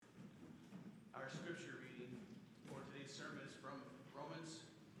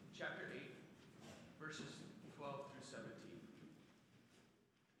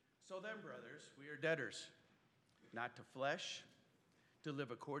then, brothers, we are debtors, not to flesh, to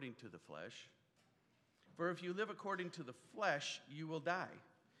live according to the flesh. For if you live according to the flesh, you will die.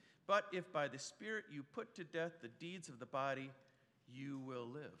 But if by the Spirit you put to death the deeds of the body, you will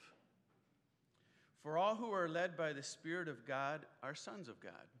live. For all who are led by the Spirit of God are sons of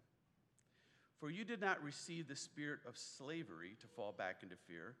God. For you did not receive the spirit of slavery to fall back into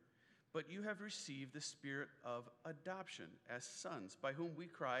fear, but you have received the spirit of adoption as sons, by whom we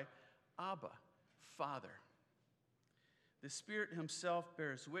cry, Abba, Father. The Spirit himself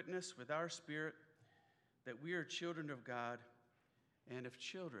bears witness with our spirit that we are children of God, and if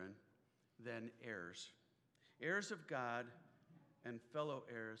children, then heirs, heirs of God and fellow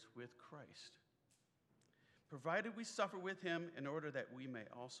heirs with Christ, provided we suffer with him in order that we may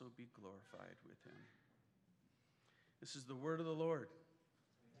also be glorified with him. This is the word of the Lord.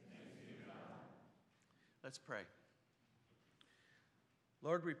 Let's pray.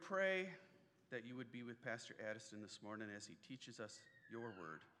 Lord, we pray that you would be with Pastor Addison this morning as he teaches us your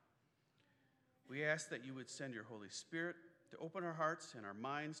word. We ask that you would send your Holy Spirit to open our hearts and our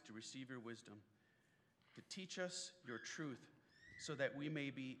minds to receive your wisdom, to teach us your truth so that we may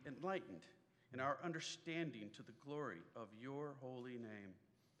be enlightened in our understanding to the glory of your holy name.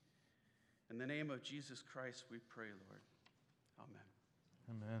 In the name of Jesus Christ we pray, Lord.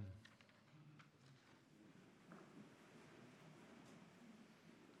 Amen. Amen.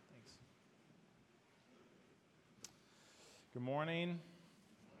 Thanks. Good morning.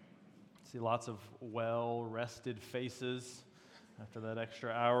 See lots of well-rested faces after that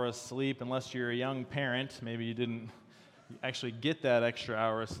extra hour of sleep. Unless you're a young parent, maybe you didn't actually get that extra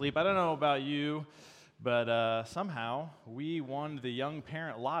hour of sleep. I don't know about you, but somehow we won the young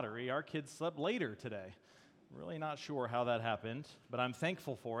parent lottery. Our kids slept later today. Really not sure how that happened, but I'm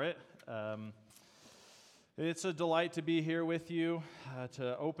thankful for it. It's a delight to be here with you,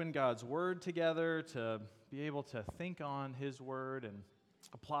 to open God's Word together, to be able to think on His Word and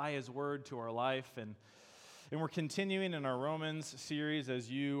apply His Word to our life. And we're continuing in our Romans series. As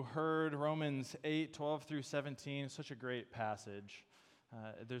you heard, Romans 8, 12 through 17, such a great passage.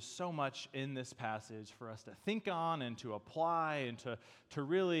 There's so much in this passage for us to think on and to apply and to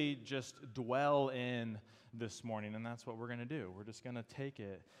really just dwell in this morning. And that's what we're going to do. We're just going to take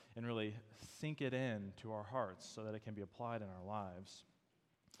it and really sink it in to our hearts so that it can be applied in our lives.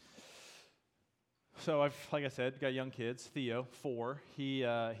 So like I said, got young kids. Theo, 4.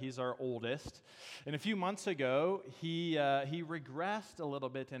 He's our oldest. And a few months ago, he regressed a little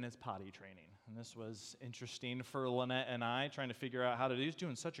bit in his potty training. And this was interesting for Lynette and I, trying to figure out how to do. He's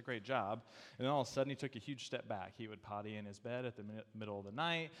doing such a great job. And then all of a sudden, he took a huge step back. He would potty in his bed at the middle of the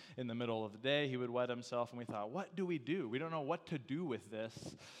night. In the middle of the day, he would wet himself. And we thought, what do? We don't know what to do with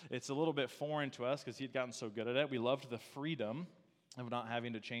this. It's a little bit foreign to us because he'd gotten so good at it. We loved the freedom of not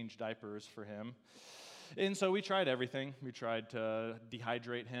having to change diapers for him. And so we tried everything. We tried to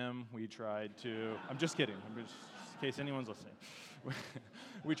dehydrate him. We tried to, I'm just kidding, in case anyone's listening.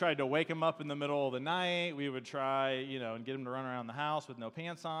 We tried to wake him up in the middle of the night. We would try, and get him to run around the house with no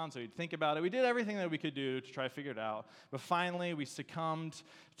pants on, so he'd think about it. We did everything that we could do to try to figure it out. But finally, we succumbed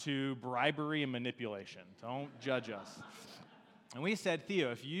to bribery and manipulation. Don't judge us. And we said,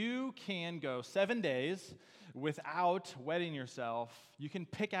 Theo, if you can go 7 days without wetting yourself, you can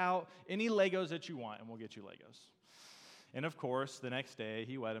pick out any Legos that you want, and we'll get you Legos. And of course, the next day,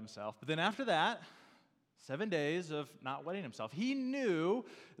 he wet himself. But then after that, 7 days of not wetting himself, he knew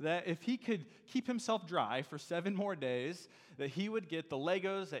that if he could keep himself dry for 7 more days, that he would get the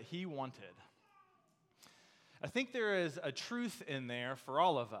Legos that he wanted. I think there is a truth in there for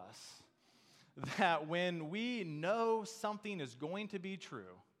all of us, that when we know something is going to be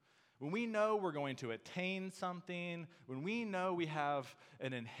true, when we know we're going to attain something, when we know we have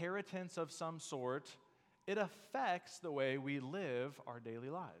an inheritance of some sort, it affects the way we live our daily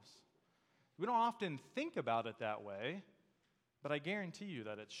lives. We don't often think about it that way, but I guarantee you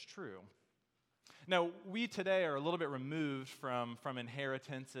that it's true. Now, we today are a little bit removed from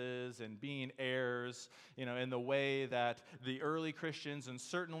inheritances and being heirs, in the way that the early Christians, and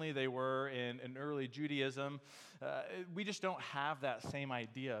certainly they were in early Judaism, we just don't have that same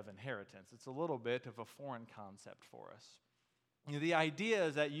idea of inheritance. It's a little bit of a foreign concept for us. The idea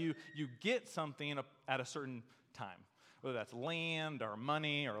is that you get something at a certain time, whether that's land or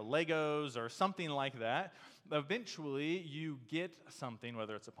money or Legos or something like that. Eventually, you get something,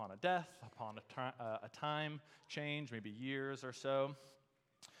 whether it's upon a death, upon a time change, maybe years or so.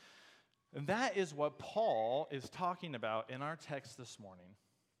 And that is what Paul is talking about in our text this morning.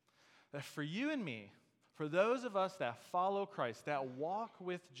 That for you and me, for those of us that follow Christ, that walk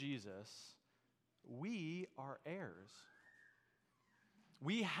with Jesus, we are heirs.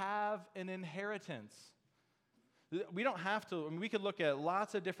 We have an inheritance. We don't have to, we could look at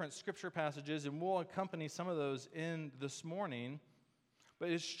lots of different scripture passages, and we'll accompany some of those in this morning. But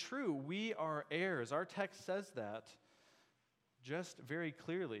it's true, we are heirs. Our text says that just very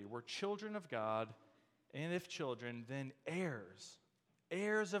clearly. We're children of God, and if children, then heirs.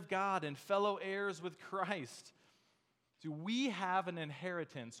 Heirs of God and fellow heirs with Christ. So we have an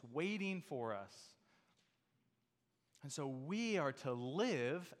inheritance waiting for us. And so we are to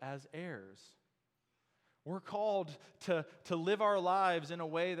live as heirs. We're called to live our lives in a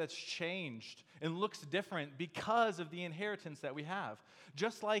way that's changed and looks different because of the inheritance that we have.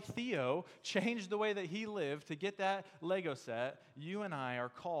 Just like Theo changed the way that he lived to get that Lego set, you and I are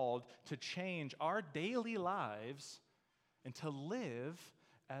called to change our daily lives and to live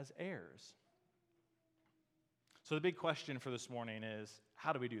as heirs. So the big question for this morning is,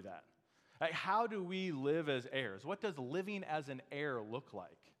 how do we do that? Like, how do we live as heirs? What does living as an heir look like?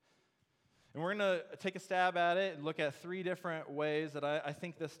 And we're going to take a stab at it and look at three different ways that I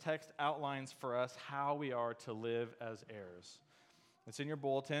think this text outlines for us how we are to live as heirs. It's in your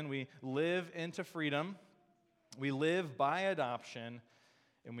bulletin. We live into freedom, we live by adoption,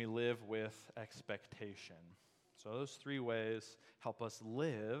 and we live with expectation. So those three ways help us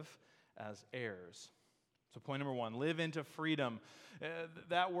live as heirs. So point number one, live into freedom.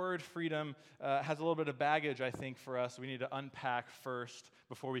 That word freedom has a little bit of baggage, I think, for us. We need to unpack first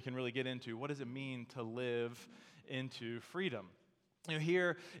before we can really get into what does it mean to live into freedom. You know,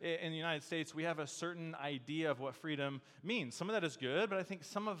 here in the United States, we have a certain idea of what freedom means. Some of that is good, but I think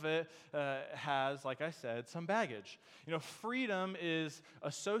some of it has, like I said, some baggage. You know, freedom is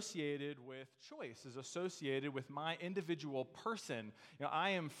associated with choice, is associated with my individual person. You know, I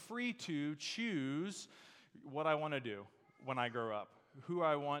am free to choose what I want to do when I grow up, who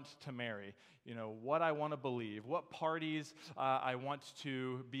I want to marry, you know, what I want to believe, what parties I want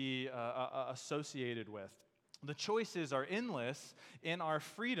to be associated with. The choices are endless in our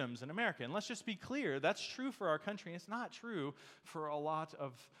freedoms in America. And let's just be clear, that's true for our country. It's not true for a lot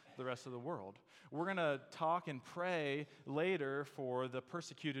of the rest of the world. We're going to talk and pray later for the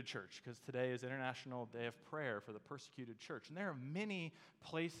persecuted church, because today is International Day of Prayer for the persecuted church. And there are many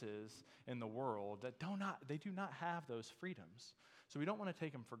places in the world that do not have those freedoms. So we don't want to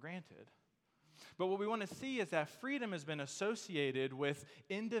take them for granted. But what we want to see is that freedom has been associated with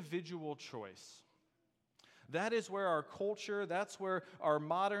individual choice. That is where our culture, that's where our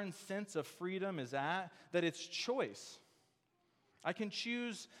modern sense of freedom is at, that it's choice. I can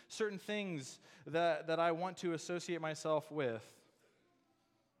choose certain things that I want to associate myself with.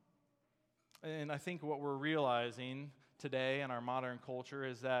 And I think what we're realizing today in our modern culture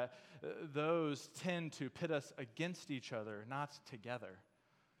is that those tend to pit us against each other, not together.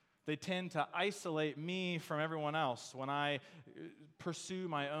 They tend to isolate me from everyone else when I pursue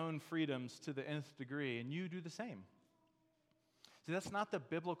my own freedoms to the nth degree, and you do the same. See, that's not the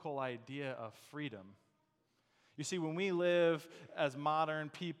biblical idea of freedom. You see, when we live as modern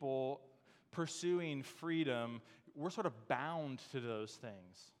people pursuing freedom, we're sort of bound to those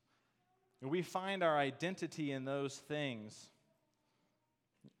things. And we find our identity in those things.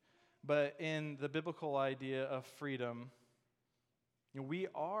 But in the biblical idea of freedom, we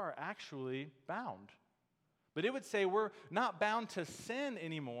are actually bound. But it would say we're not bound to sin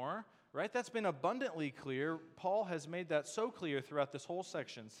anymore, right? That's been abundantly clear. Paul has made that so clear throughout this whole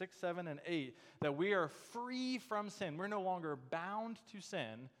section, 6, 7, and 8, that we are free from sin. We're no longer bound to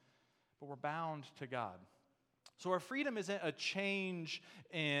sin, but we're bound to God. So our freedom isn't a change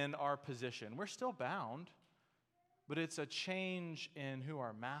in our position. We're still bound, but it's a change in who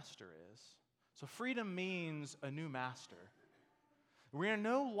our master is. So freedom means a new master. We are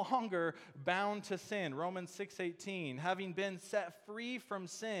no longer bound to sin. Romans 6:18, having been set free from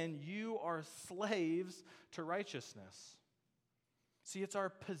sin, you are slaves to righteousness. See, it's our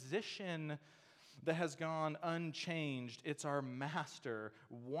position that has gone unchanged. It's our master.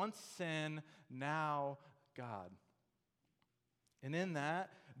 Once sin, now God. And in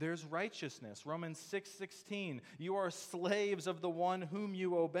that, there's righteousness. Romans 6:16, you are slaves of the one whom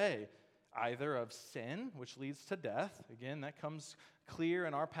you obey, either of sin, which leads to death. Again, that comes clear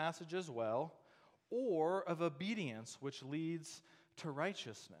in our passage as well, or of obedience, which leads to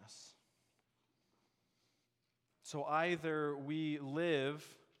righteousness. So either we live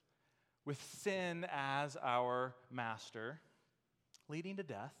with sin as our master, leading to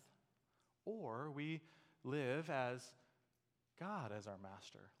death, or we live as God as our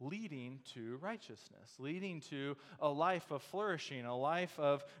master, leading to righteousness, leading to a life of flourishing, a life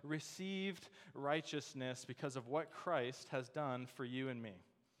of received righteousness because of what Christ has done for you and me.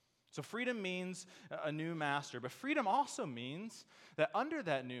 So freedom means a new master, but freedom also means that under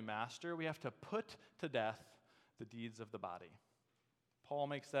that new master, we have to put to death the deeds of the body. Paul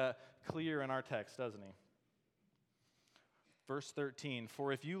makes that clear in our text, doesn't he? Verse 13,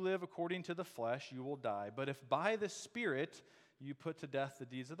 "For if you live according to the flesh, you will die. But if by the Spirit you put to death the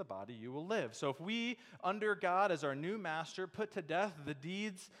deeds of the body, you will live." So if we, under God as our new master, put to death the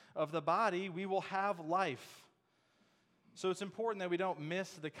deeds of the body, we will have life. So it's important that we don't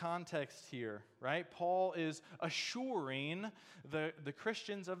miss the context here, right? Paul is assuring the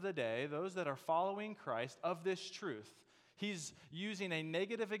Christians of the day, those that are following Christ, of this truth. He's using a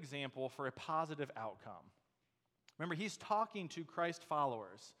negative example for a positive outcome. Remember, he's talking to Christ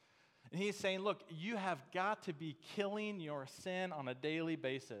followers. And he's saying, look, you have got to be killing your sin on a daily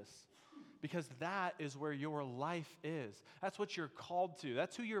basis because that is where your life is. That's what you're called to.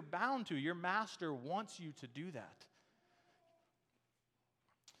 That's who you're bound to. Your master wants you to do that.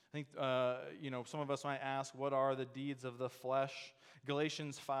 I think, some of us might ask, what are the deeds of the flesh?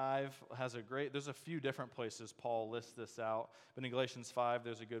 Galatians 5 has there's a few different places Paul lists this out, but in Galatians 5,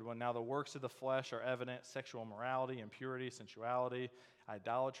 there's a good one. "Now the works of the flesh are evident: sexual immorality, impurity, sensuality,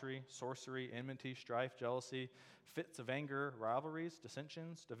 idolatry, sorcery, enmity, strife, jealousy, fits of anger, rivalries,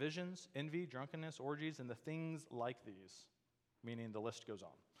 dissensions, divisions, envy, drunkenness, orgies, and the things like these," meaning the list goes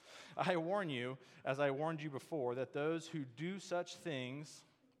on. "I warn you, as I warned you before, that those who do such things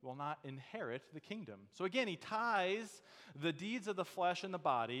will not inherit the kingdom." So again, he ties the deeds of the flesh and the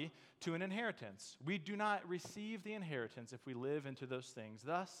body to an inheritance. We do not receive the inheritance if we live into those things.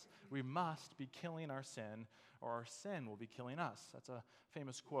 Thus, we must be killing our sin, or our sin will be killing us. That's a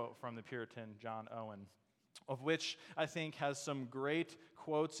famous quote from the Puritan John Owen, of which I think has some great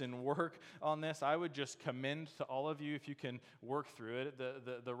quotes and work on this. I would just commend to all of you if you can work through it.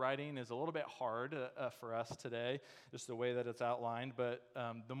 The writing is a little bit hard for us today, just the way that it's outlined, but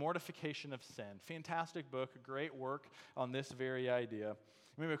The Mortification of Sin. Fantastic book, great work on this very idea.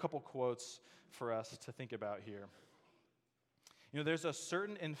 Maybe a couple quotes for us to think about here. There's a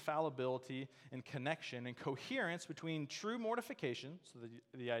certain infallibility and connection and coherence between true mortification, so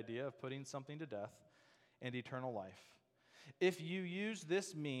the idea of putting something to death, and eternal life. If you use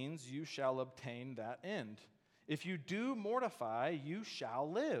this means, you shall obtain that end. If you do mortify, you shall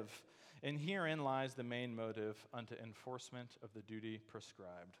live. And herein lies the main motive unto enforcement of the duty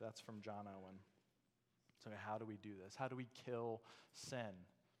prescribed. That's from John Owen. So how do we do this? How do we kill sin?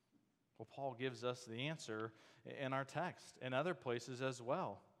 Well, Paul gives us the answer in our text and other places as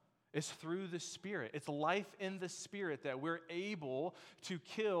well. It's through the Spirit. It's life in the Spirit that we're able to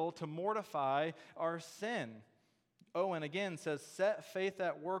kill, to mortify our sin. Owen again says, "Set faith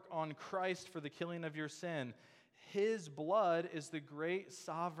at work on Christ for the killing of your sin. His blood is the great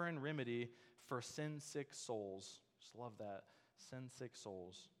sovereign remedy for sin-sick souls." Just love that. Sin-sick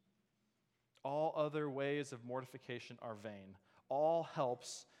souls. "All other ways of mortification are vain. All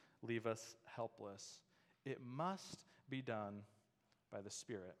helps leave us helpless. It must be done by the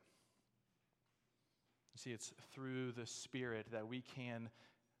Spirit." You see, it's through the Spirit that we can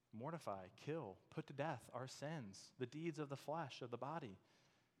mortify, kill, put to death our sins, the deeds of the flesh, of the body.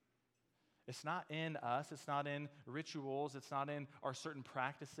 It's not in us. It's not in rituals. It's not in our certain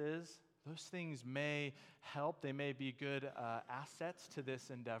practices. Those things may help. They may be good assets to this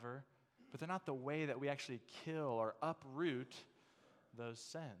endeavor, but they're not the way that we actually kill or uproot those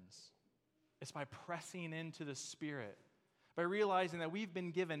sins. It's by pressing into the Spirit, by realizing that we've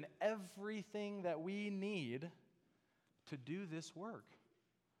been given everything that we need to do this work.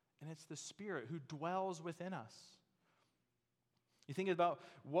 And it's the Spirit who dwells within us. You think about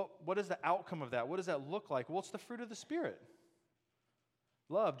what is the outcome of that? What does that look like? Well, it's the fruit of the Spirit.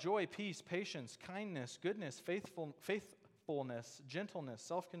 Love, joy, peace, patience, kindness, goodness, faithfulness, gentleness,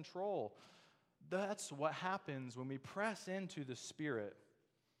 self-control. That's what happens when we press into the Spirit.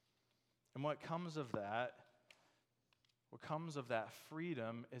 And what comes of that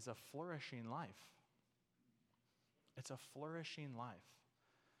freedom is a flourishing life. It's a flourishing life.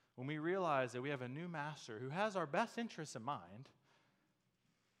 When we realize that we have a new master who has our best interests in mind,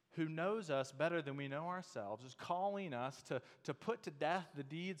 who knows us better than we know ourselves, is calling us to put to death the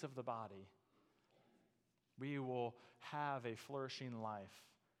deeds of the body, we will have a flourishing life.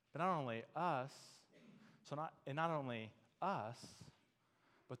 But not only us,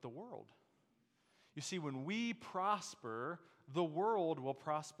 but the world. You see, when we prosper, the world will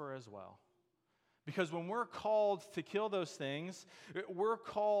prosper as well. Because when we're called to kill those things, we're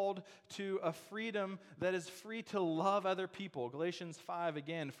called to a freedom that is free to love other people. Galatians 5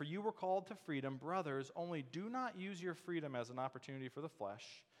 again, "For you were called to freedom, brothers, only do not use your freedom as an opportunity for the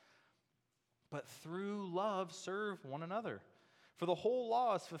flesh, but through love serve one another. For the whole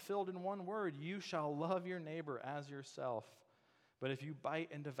law is fulfilled in one word, you shall love your neighbor as yourself. But if you bite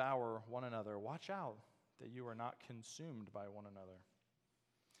and devour one another, watch out that you are not consumed by one another.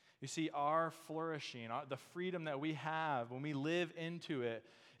 You see, our flourishing, the freedom that we have when we live into it,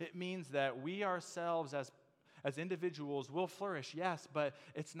 it means that we ourselves as individuals will flourish, yes, but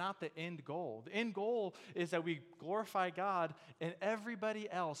it's not the end goal. The end goal is that we glorify God and everybody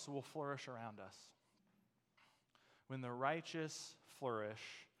else will flourish around us. When the righteous flourish,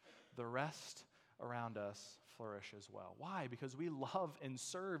 the rest around us flourish as well. Why? Because we love and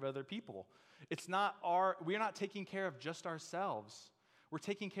serve other people. We're not taking care of just ourselves. We're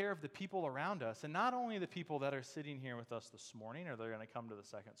taking care of the people around us, and not only the people that are sitting here with us this morning or they're going to come to the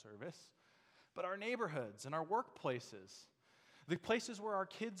second service, but our neighborhoods and our workplaces, the places where our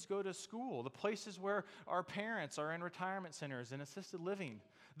kids go to school, the places where our parents are in retirement centers and assisted living,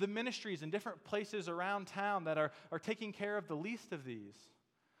 the ministries in different places around town that are taking care of the least of these.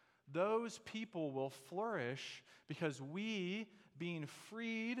 Those people will flourish because we, being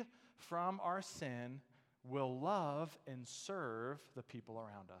freed from our sin, will love and serve the people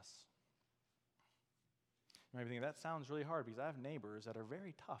around us. You might be thinking, that sounds really hard because I have neighbors that are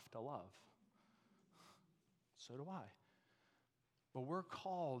very tough to love. So do I. But we're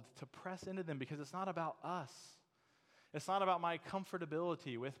called to press into them because it's not about us. It's not about my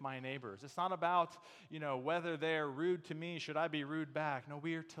comfortability with my neighbors. It's not about, whether they're rude to me, should I be rude back? No,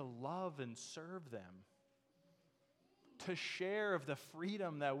 we are to love and serve them. To share of the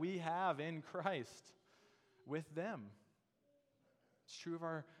freedom that we have in Christ with them. It's true of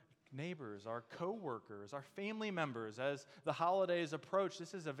our neighbors, our co-workers, our family members. As the holidays approach,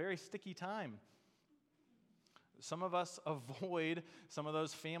 this is a very sticky time. Some of us avoid some of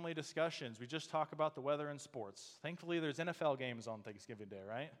those family discussions. We just talk about the weather and sports. Thankfully, there's NFL games on Thanksgiving Day,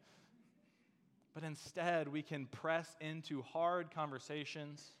 right? But instead, we can press into hard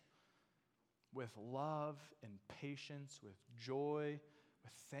conversations with love and patience, with joy,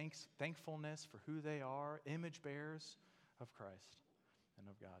 with thankfulness for who they are, image bearers of Christ and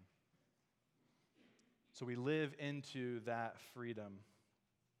of God. So we live into that freedom.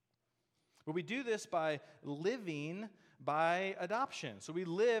 But we do this by living by adoption. So we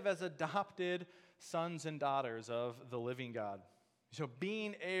live as adopted sons and daughters of the living God. So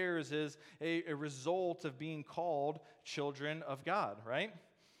being heirs is a result of being called children of God, right?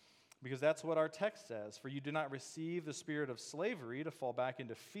 Because that's what our text says. For you do not receive the spirit of slavery to fall back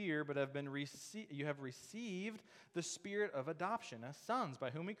into fear, but you have received the spirit of adoption as sons,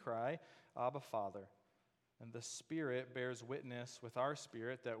 by whom we cry, Abba, Father. And the Spirit bears witness with our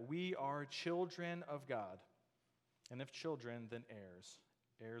spirit that we are children of God. And if children, then heirs,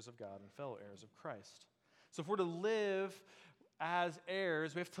 heirs of God and fellow heirs of Christ. So if we're to live as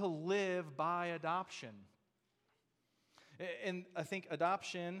heirs, we have to live by adoption. And I think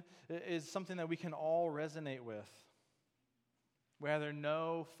adoption is something that we can all resonate with. We either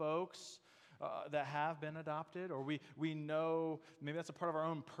know folks that have been adopted, or we know maybe that's a part of our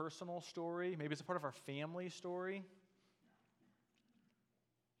own personal story, maybe it's a part of our family story.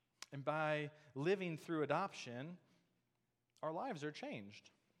 And by living through adoption, our lives are changed.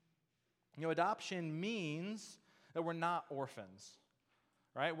 Adoption means that we're not orphans,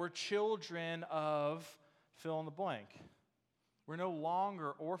 right? We're children of fill in the blank. We're no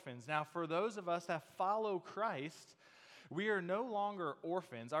longer orphans. Now, for those of us that follow Christ, we are no longer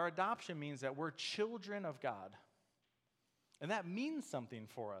orphans. Our adoption means that we're children of God. And that means something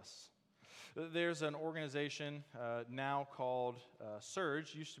for us. There's an organization now called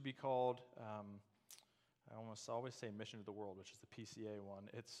Surge. Used to be called, I almost always say Mission to the World, which is the PCA one.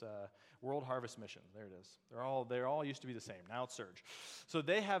 It's World Harvest Mission. There it is. They all used to be the same. Now it's Surge. So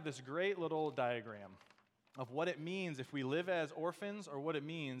they have this great little diagram of what it means if we live as orphans or what it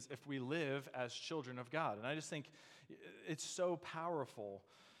means if we live as children of God. And I just think it's so powerful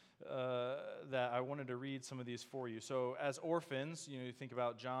that I wanted to read some of these for you. So as orphans, you think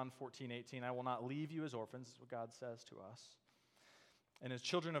about John 14:18, I will not leave you as orphans, is what God says to us. And as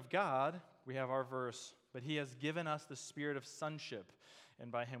children of God, we have our verse, but he has given us the spirit of sonship, and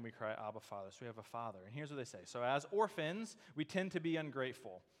by him we cry, Abba, Father. So we have a Father. And here's what they say. So as orphans, we tend to be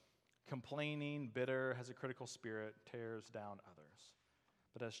ungrateful, complaining, bitter, has a critical spirit, tears down others.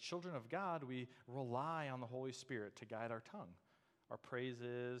 But as children of God, we rely on the Holy Spirit to guide our tongue. Our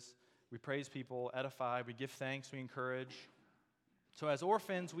praises, we praise people, edify, we give thanks, we encourage. So as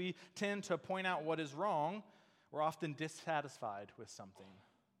orphans, we tend to point out what is wrong. We're often dissatisfied with something.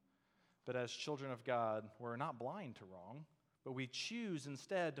 But as children of God, we're not blind to wrong, but we choose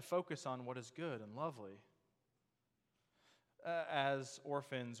instead to focus on what is good and lovely. As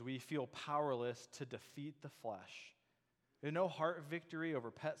orphans, we feel powerless to defeat the flesh, We have no heart victory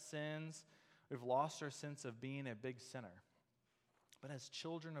over pet sins. We've lost our sense of being a big sinner. But as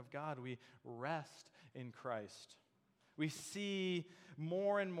children of God, we rest in Christ. We see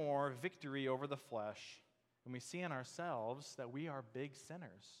more and more victory over the flesh, and we see in ourselves that we are big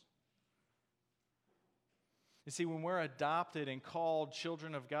sinners. You see, when we're adopted and called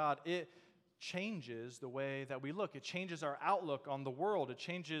children of God, it changes the way that we look. It changes our outlook on the world. It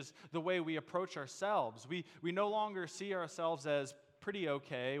changes the way we approach ourselves. We no longer see ourselves as pretty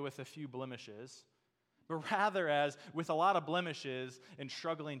okay with a few blemishes, but rather as with a lot of blemishes and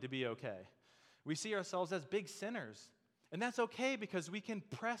struggling to be okay. We see ourselves as big sinners. And that's okay because we can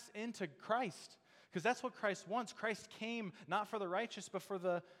press into Christ, because that's what Christ wants. Christ came not for the righteous, but for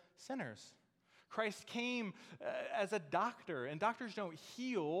the sinners. Christ came as a doctor, and doctors don't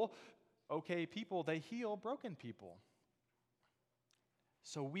heal okay people, they heal broken people.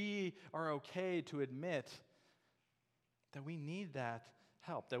 So we are okay to admit that we need that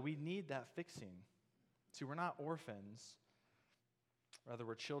help, that we need that fixing. See, we're not orphans. Rather,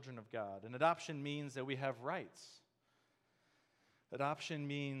 we're children of God. And adoption means that we have rights. Adoption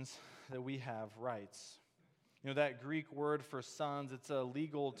means that we have rights. You know, that Greek word for sons, it's a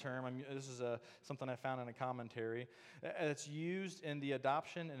legal term. This is something I found in a commentary. It's used in the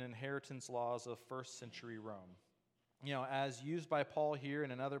adoption and inheritance laws of first century Rome. You know, as used by Paul here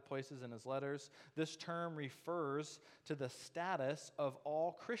and in other places in his letters, this term refers to the status of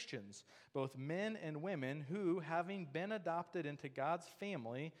all Christians, both men and women, who, having been adopted into God's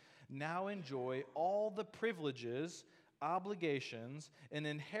family, now enjoy all the privileges, obligations, and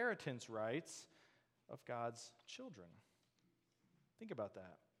inheritance rights of God's children. Think about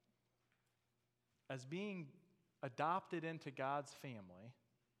that. As being adopted into God's family,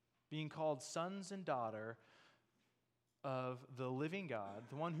 being called sons and daughter of the living God,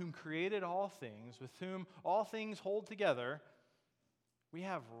 the one whom created all things, with whom all things hold together, we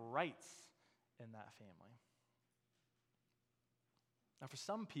have rights in that family. Now, for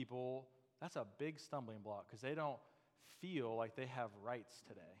some people, that's a big stumbling block because they don't feel like they have rights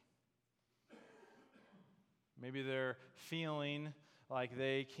today. Maybe they're feeling like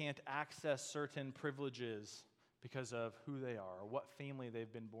they can't access certain privileges because of who they are, or what family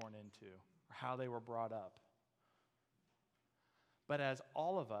they've been born into, or how they were brought up. But as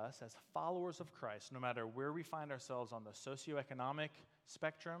all of us, as followers of Christ, no matter where we find ourselves on the socioeconomic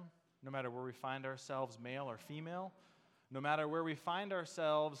spectrum, no matter where we find ourselves, male or female, no matter where we find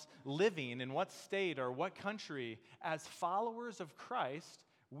ourselves living, in what state or what country, as followers of Christ,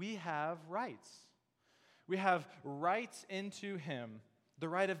 we have rights. We have rights into Him, the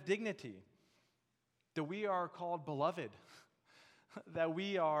right of dignity, that we are called beloved, that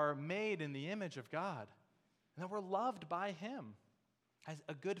we are made in the image of God, and that we're loved by Him. As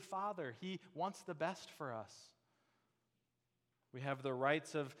a good father, He wants the best for us. We have the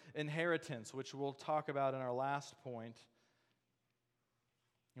rights of inheritance, which we'll talk about in our last point.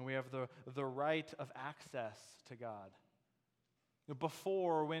 And we have the right of access to God.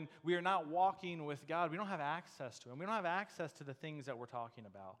 Before, when we are not walking with God, we don't have access to Him. We don't have access to the things that we're talking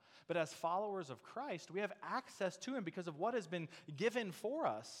about. But as followers of Christ, we have access to Him because of what has been given for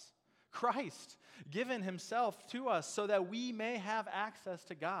us. Christ given Himself to us so that we may have access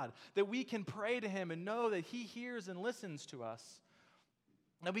to God, that we can pray to Him and know that He hears and listens to us,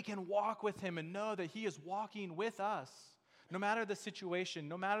 that we can walk with Him and know that He is walking with us. No matter the situation,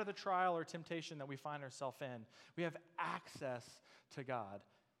 no matter the trial or temptation that we find ourselves in, we have access to God,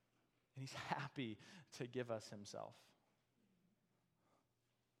 and He's happy to give us Himself.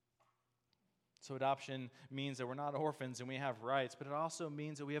 So adoption means that we're not orphans and we have rights, but it also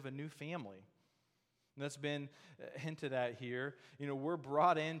means that we have a new family. And that's been hinted at here. You know, we're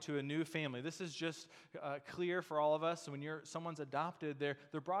brought into a new family. This is just clear for all of us. When someone's adopted,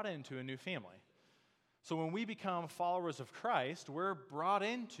 they're brought into a new family. So when we become followers of Christ, we're brought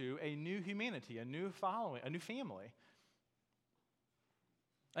into a new humanity, a new following, a new family.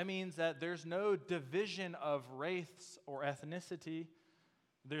 That means that there's no division of race or ethnicity.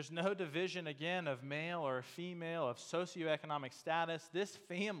 There's no division, again, of male or female, of socioeconomic status. This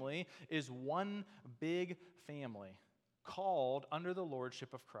family is one big family called under the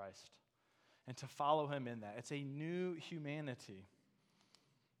lordship of Christ, and to follow Him in that. It's a new humanity.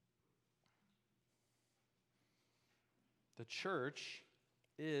 The church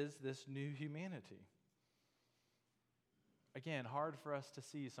is this new humanity. Again, hard for us to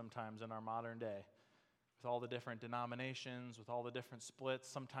see sometimes in our modern day. With all the different denominations, with all the different splits,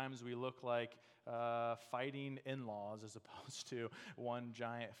 sometimes we look like fighting in-laws as opposed to one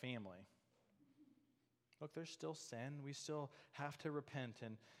giant family. Look, there's still sin. We still have to repent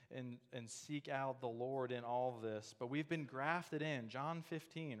and seek out the Lord in all of this. But we've been grafted in. John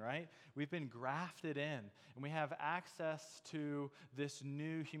 15, right? We've been grafted in. And we have access to this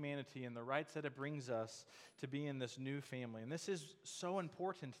new humanity and the rights that it brings us to be in this new family. And this is so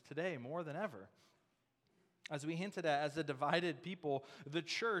important today more than ever. As we hinted at, as a divided people, the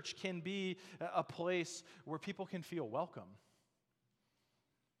church can be a place where people can feel welcome.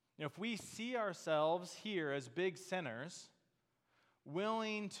 If we see ourselves here as big sinners,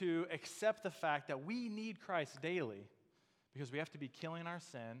 willing to accept the fact that we need Christ daily because we have to be killing our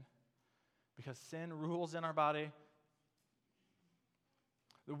sin, because sin rules in our body,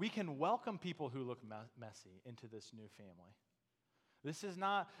 that we can welcome people who look messy into this new family. This is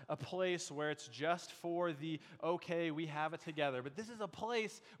not a place where it's just for the, okay, we have it together, but this is a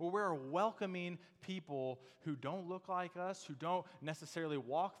place where we're welcoming people who don't look like us, who don't necessarily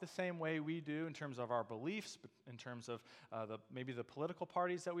walk the same way we do in terms of our beliefs, but in terms of maybe the political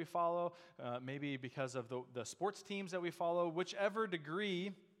parties that we follow, maybe because of the sports teams that we follow, whichever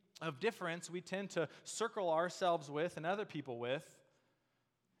degree of difference we tend to circle ourselves with and other people with.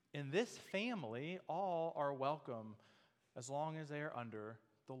 In this family, all are welcome as long as they are under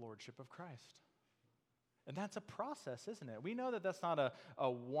the lordship of Christ. And that's a process, isn't it? We know that that's not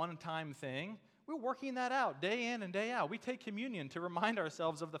a one-time thing. We're working that out day in and day out. We take communion to remind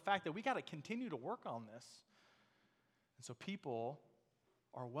ourselves of the fact that we got to continue to work on this. And so people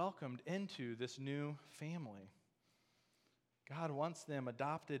are welcomed into this new family. God wants them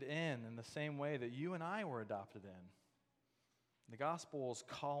adopted in the same way that you and I were adopted in. The gospel is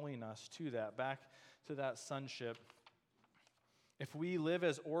calling us to that, back to that sonship. If we live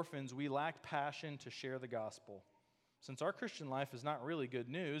as orphans, we lack passion to share the gospel. Since our Christian life is not really good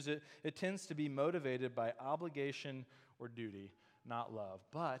news, it tends to be motivated by obligation or duty, not love.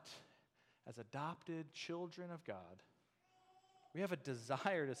 But as adopted children of God, we have a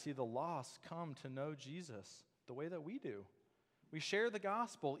desire to see the lost come to know Jesus the way that we do. We share the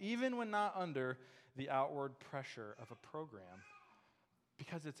gospel even when not under the outward pressure of a program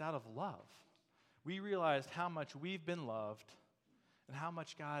because it's out of love. We realized how much we've been loved and how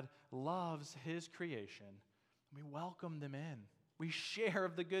much God loves his creation. We welcome them in. We share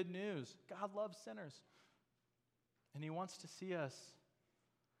of the good news. God loves sinners. And he wants to see us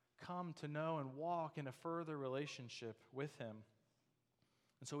come to know and walk in a further relationship with him.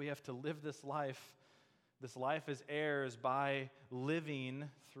 And so we have to live this life as heirs by living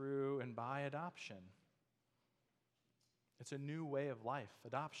through and by adoption. It's a new way of life.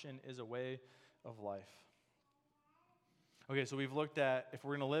 Adoption is a way of life. Okay, so we've looked at if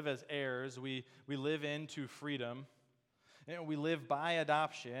we're going to live as heirs, we live into freedom, and we live by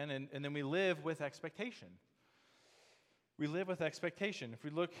adoption, and then we live with expectation. We live with expectation. If we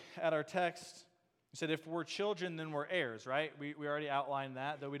look at our text, we said if we're children, then we're heirs, right? We already outlined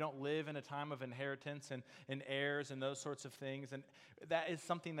that, though we don't live in a time of inheritance and heirs and those sorts of things, and that is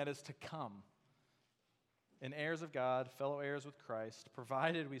something that is to come. And heirs of God, fellow heirs with Christ,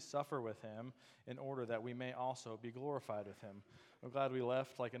 provided we suffer with him in order that we may also be glorified with him. I'm glad we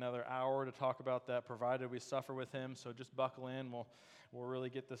left like another hour to talk about that, provided we suffer with him. So just buckle in. We'll really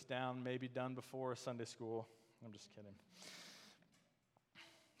get this down, maybe done before Sunday school. I'm just kidding.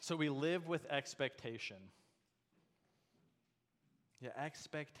 So we live with expectation. Yeah,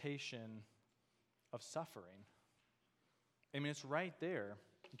 expectation of suffering. I mean, it's right there.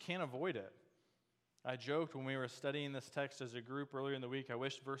 You can't avoid it. I joked when we were studying this text as a group earlier in the week, I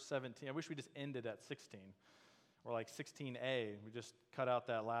wish verse 17, I wish we just ended at 16, or like 16a. We just cut out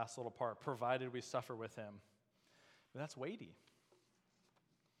that last little part, provided we suffer with him. But that's weighty.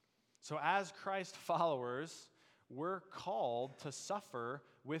 So as Christ followers, we're called to suffer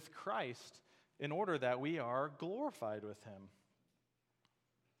with Christ in order that we are glorified with him.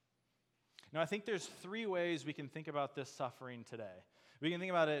 Now, I think there's three ways we can think about this suffering today. We can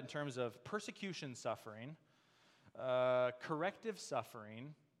think about it in terms of persecution suffering, corrective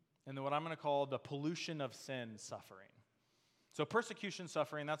suffering, and then what I'm going to call the pollution of sin suffering. So persecution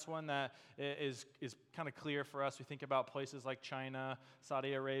suffering, that's one that is kind of clear for us. We think about places like China,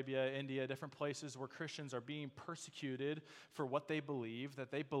 Saudi Arabia, India, different places where Christians are being persecuted for what they believe,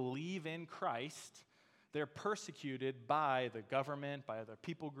 that they believe in Christ. They're persecuted by the government, by their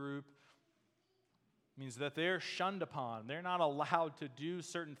people group. Means that they're shunned upon. They're not allowed to do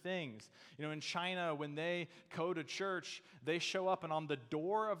certain things. You know, in China, when they go to church, they show up, and on the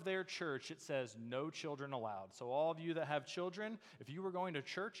door of their church, it says, no children allowed. So all of you that have children, if you were going to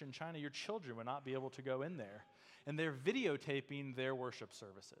church in China, your children would not be able to go in there. And they're videotaping their worship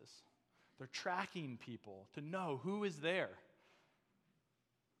services. They're tracking people to know who is there.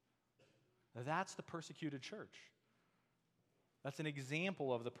 That's the persecuted church. That's an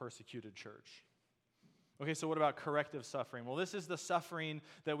example of the persecuted church. Okay, so what about corrective suffering? Well, this is the suffering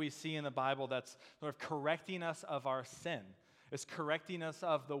that we see in the Bible that's sort of correcting us of our sin. It's correcting us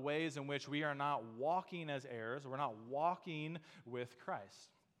of the ways in which we are not walking as heirs. We're not walking with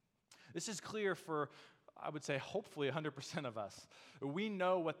Christ. This is clear for, I would say, hopefully 100% of us. We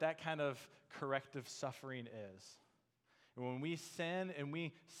know what that kind of corrective suffering is. And when we sin and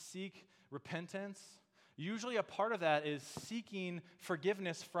we seek repentance, usually a part of that is seeking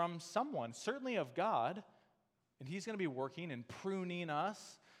forgiveness from someone, certainly of God. And He's going to be working and pruning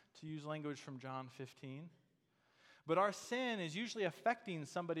us, to use language from John 15. But our sin is usually affecting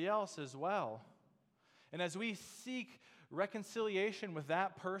somebody else as well. And as we seek reconciliation with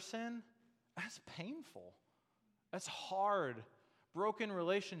that person, that's painful. That's hard. Broken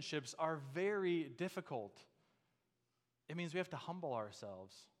relationships are very difficult. It means we have to humble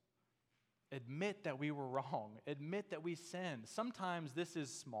ourselves. Admit that we were wrong. Admit that we sinned. Sometimes this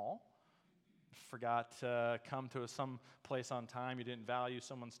is small. Forgot to come to some place on time. You didn't value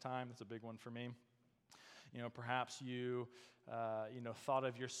someone's time. That's a big one for me. Perhaps you thought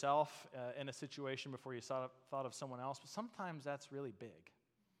of yourself in a situation before you thought of someone else, but sometimes that's really big.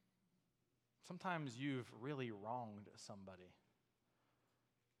 Sometimes you've really wronged somebody.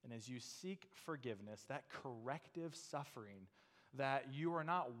 And as you seek forgiveness, that corrective suffering, that you are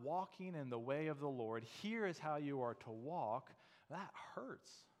not walking in the way of the Lord, here is how you are to walk, that hurts.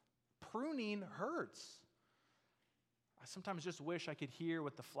 Pruning hurts. I sometimes just wish I could hear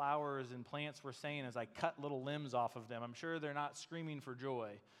what the flowers and plants were saying as I cut little limbs off of them. I'm sure they're not screaming for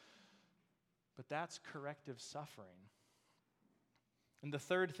joy. But that's corrective suffering. And the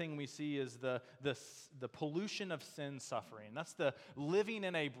third thing we see is the pollution of sin suffering. That's the living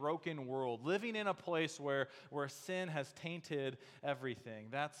in a broken world, living in a place where sin has tainted everything.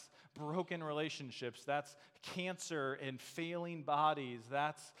 That's broken relationships. That's cancer and failing bodies.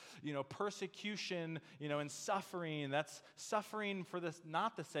 That's, persecution, and suffering. That's suffering for this,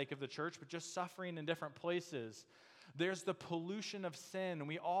 not the sake of the church, but just suffering in different places. There's the pollution of sin, and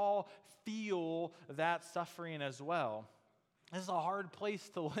we all feel that suffering as well. This is a hard place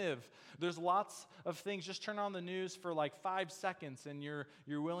to live. There's lots of things. Just turn on the news for like 5 seconds and you're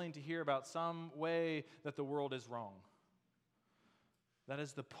willing to hear about some way that the world is wrong. That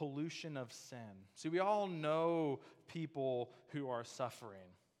is the pollution of sin. See, we all know people who are suffering,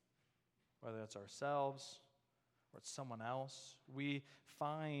 whether it's ourselves or it's someone else. We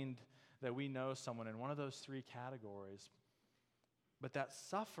find that we know someone in one of those three categories. But that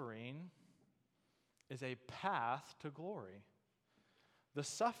suffering is a path to glory. The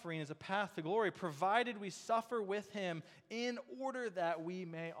suffering is a path to glory, provided we suffer with Him in order that we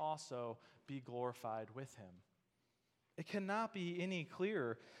may also be glorified with Him. It cannot be any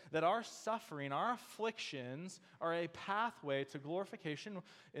clearer that our suffering, our afflictions, are a pathway to glorification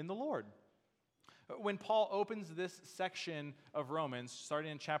in the Lord. When Paul opens this section of Romans,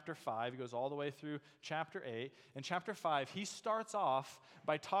 starting in chapter 5, he goes all the way through chapter 8. In chapter 5, he starts off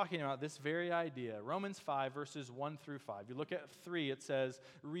by talking about this very idea. Romans 5, verses 1 through 5. You look at 3, it says,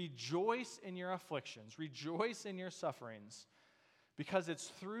 "Rejoice in your afflictions, rejoice in your sufferings, because it's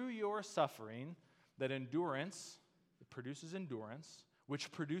through your suffering that endurance produces endurance,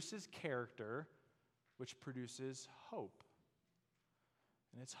 which produces character, which produces hope."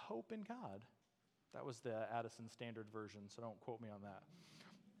 And it's hope in God. That was the Addison Standard Version, so don't quote me on that.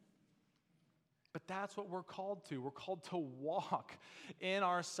 But that's what we're called to. We're called to walk in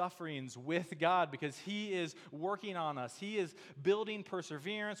our sufferings with God because He is working on us. He is building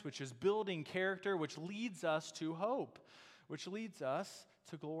perseverance, which is building character, which leads us to hope, which leads us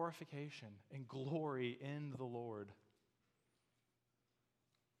to glorification and glory in the Lord.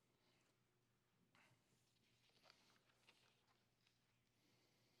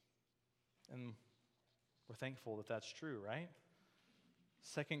 And we're thankful that that's true, right?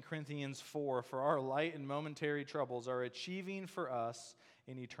 2 Corinthians 4, "For our light and momentary troubles are achieving for us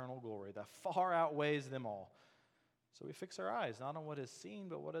an eternal glory that far outweighs them all. So we fix our eyes not on what is seen,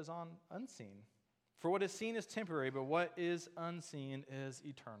 but what is on unseen. For what is seen is temporary, but what is unseen is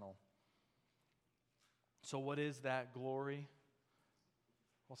eternal." So what is that glory?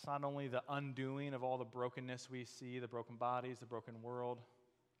 Well, it's not only the undoing of all the brokenness we see, the broken bodies, the broken world,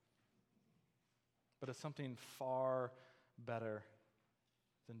 but it's something far better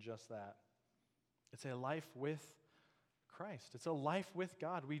than just that. It's a life with Christ. It's a life with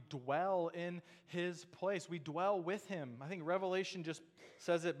God. We dwell in His place. We dwell with Him. I think Revelation just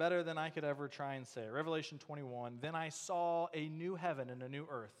says it better than I could ever try and say. Revelation 21, "Then I saw a new heaven and a new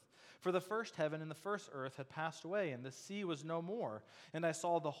earth. For the first heaven and the first earth had passed away, and the sea was no more. And I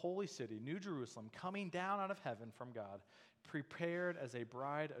saw the holy city, New Jerusalem, coming down out of heaven from God, prepared as a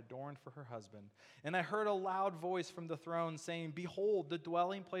bride adorned for her husband. And I heard a loud voice from the throne saying, Behold, the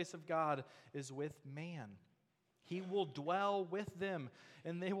dwelling place of God is with man. He will dwell with them,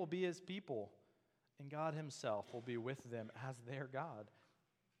 and they will be his people. And God himself will be with them as their God.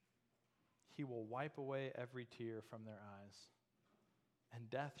 He will wipe away every tear from their eyes. And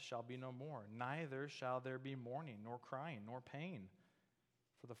death shall be no more, neither shall there be mourning, nor crying, nor pain,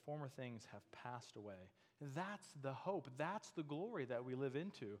 for the former things have passed away. That's the hope. That's the glory that we live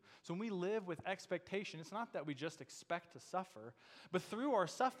into. So when we live with expectation, it's not that we just expect to suffer, but through our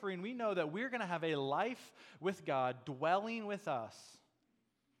suffering, we know that we're going to have a life with God dwelling with us,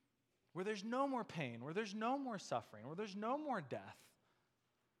 where there's no more pain, where there's no more suffering, where there's no more death.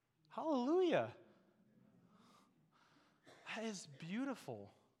 Hallelujah. That is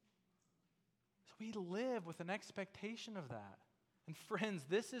beautiful. So we live with an expectation of that. And friends,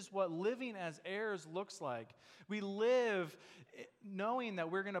 this is what living as heirs looks like. We live knowing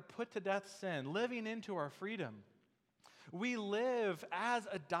that we're going to put to death sin, living into our freedom. We live as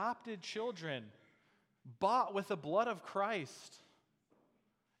adopted children, bought with the blood of Christ.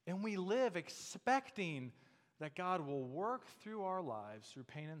 And we live expecting that God will work through our lives through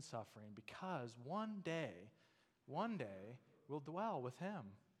pain and suffering, because one day, we'll dwell with him.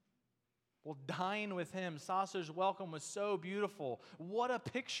 We'll dine with him. Sasha's welcome was so beautiful. What a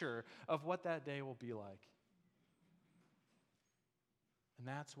picture of what that day will be like. And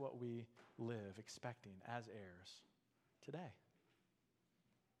that's what we live expecting as heirs today.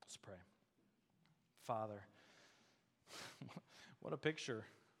 Let's pray. Father, what a picture.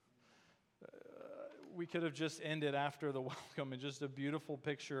 We could have just ended after the welcome in just a beautiful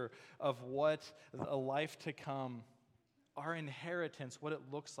picture of what a life to come, our inheritance, what it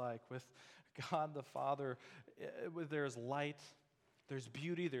looks like with God the Father. There's light, there's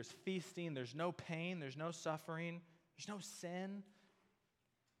beauty, there's feasting, there's no pain, there's no suffering, there's no sin.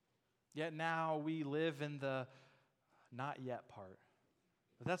 Yet now we live in the not yet part.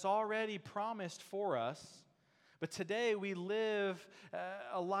 But that's already promised for us. But today we live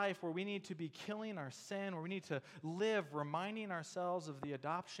a life where we need to be killing our sin, where we need to live reminding ourselves of the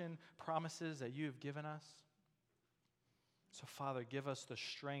adoption promises that you have given us. So, Father, give us the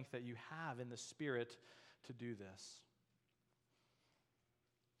strength that you have in the Spirit to do this.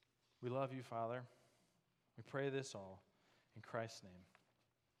 We love you, Father. We pray this all in Christ's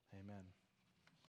name. Amen.